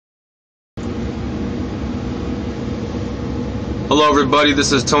Hello everybody,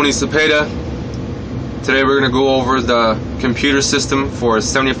 this is Tony Cepeda. Today we're going to go over the computer system for a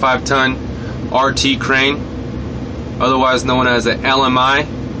 75-ton RT crane, otherwise known as an LMI.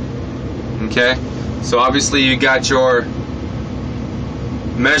 Okay, so obviously you got your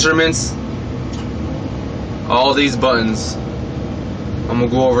measurements, all these buttons. I'm going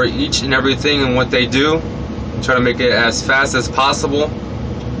to go over each and everything and what they do, try to make it as fast as possible.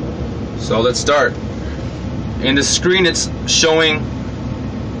 So let's start. In the screen it's showing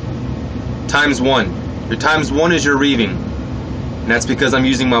 ×1. Your ×1 is your reeving, and that's because I'm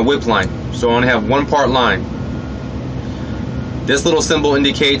using my whip line, so I only have one part line. This little symbol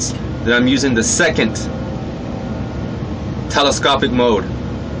indicates that I'm using the second telescopic mode.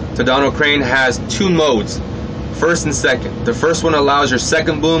 Tadano crane has two modes, first and second. The first one allows your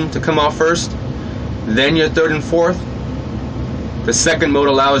second boom to come out first, then your third and fourth. The second mode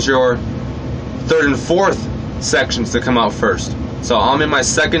allows your third and fourth sections to come out first. So I'm in the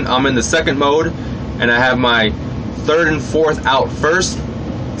second mode, and I have my third and fourth out first,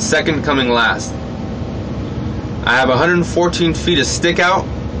 second coming last. I have 114 feet of stick out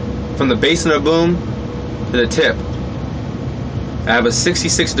from the base of the boom to the tip. I have a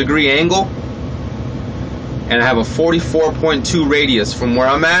 66-degree angle, and I have a 44.2 radius from where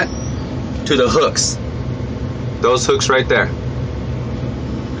I'm at to the hooks. Those hooks right there.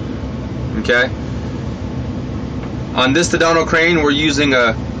 Okay. On this Tadano crane, we're using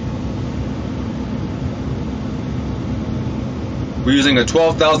a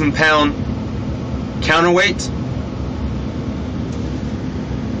 12,000 pound counterweight.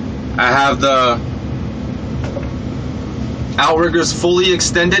 I have the outriggers fully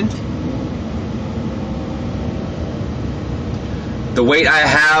extended. The weight I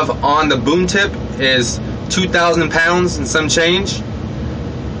have on the boom tip is 2,000 pounds and some change.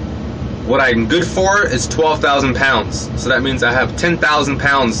 What I'm good for is 12,000 pounds. So that means I have 10,000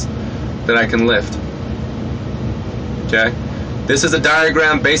 pounds that I can lift. Okay. This is a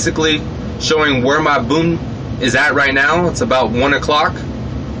diagram basically showing where my boom is at right now. It's about 1 o'clock.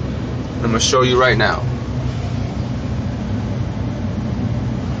 I'm going to show you right now.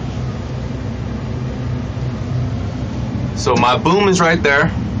 So my boom is right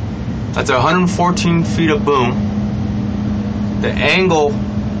there. That's 114 feet of boom. The angle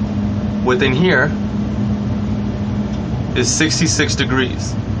within here is 66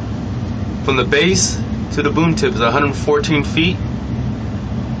 degrees. From the base to the boom tip is 114 feet.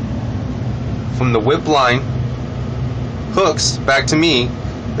 From the whip line hooks back to me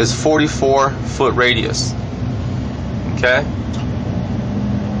is 44-foot radius. Okay?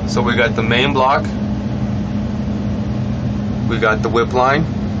 So we got the main block, we got the whip line,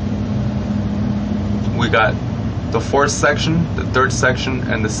 we got the fourth section, the third section,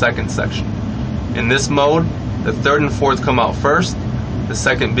 and the second section. In this mode, the third and fourth come out first, the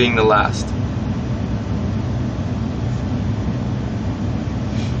second being the last.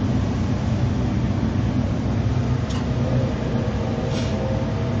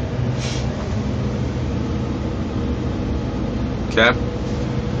 Okay.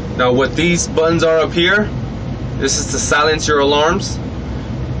 Now what these buttons are up here, this is to silence your alarms.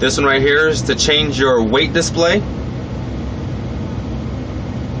 This one right here is to change your weight display.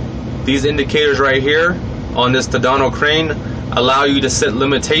 These indicators right here on this Tadano crane allow you to set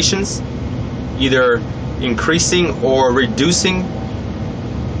limitations, either increasing or reducing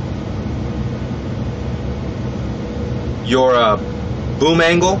your boom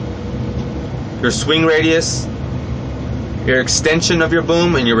angle, your swing radius, your extension of your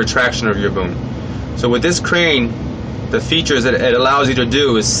boom, and your retraction of your boom. So with this crane, the features that it allows you to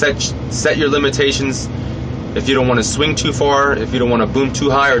do is set your limitations. If you don't want to swing too far, if you don't want to boom too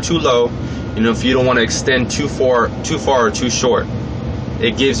high or too low, if you don't want to extend too far or too short,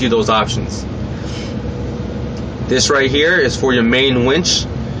 it gives you those options. This right here is for your main winch.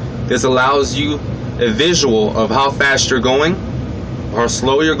 This allows you a visual of how fast you're going, how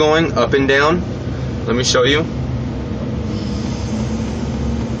slow you're going, up and down. Let me show you.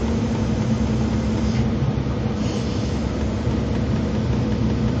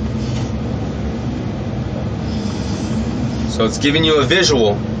 So it's giving you a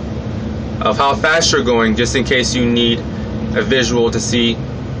visual of how fast you're going, just in case you need a visual to see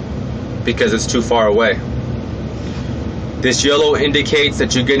because it's too far away. This yellow indicates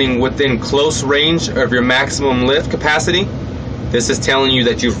that you're getting within close range of your maximum lift capacity. This is telling you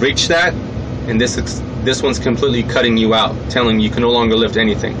that you've reached that, and this one's completely cutting you out, telling you can no longer lift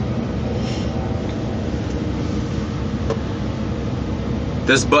anything.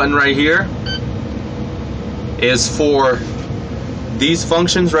 This button right here is for these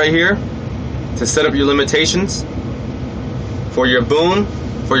functions right here to set up your limitations. for your boom,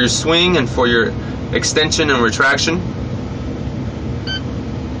 for your swing, and for your extension and retraction.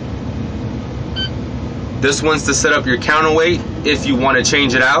 This one's to set up your counterweight if you want to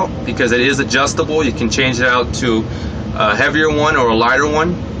change it out, because it is adjustable. You can change it out to a heavier one or a lighter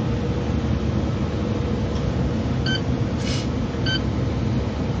one.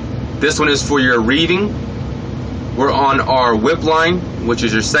 This one is for your reading. We're on our whip line, which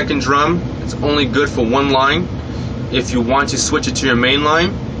is your second drum. It's only good for one line. If you want to switch it to your main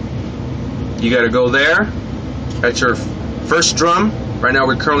line, you got to go there. That's your first drum. Right now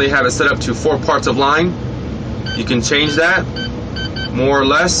we currently have it set up to 4 parts of line. You can change that, more or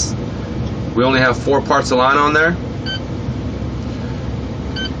less. We only have 4 parts of line on there.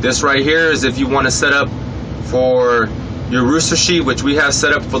 This right here is if you want to set up for your rooster sheet, which we have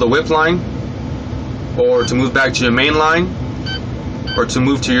set up for the whip line, or to move back to your main line, or to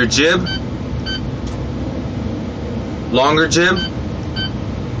move to your jib, longer jib,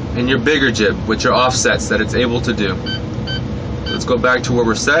 and your bigger jib with your offsets that it's able to do. Let's go back to where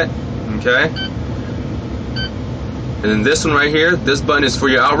we're set, okay? And then this one right here, this button is for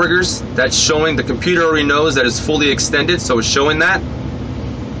your outriggers. That's showing, the computer already knows that it's fully extended, so it's showing that.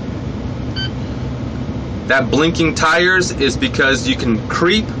 That blinking tires is because you can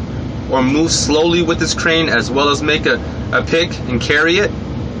creep or move slowly with this crane, as well as make a pick and carry it.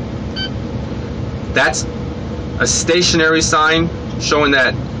 That's a stationary sign showing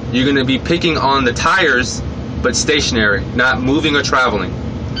that you're going to be picking on the tires, but stationary, not moving or traveling.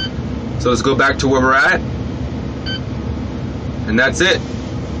 So let's go back to where we're at. And that's it.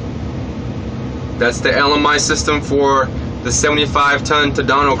 That's the LMI system for the 75-ton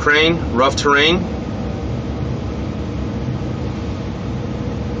Tadano crane, rough terrain.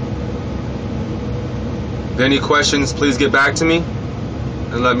 If any questions, please get back to me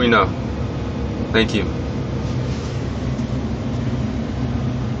and let me know. Thank you.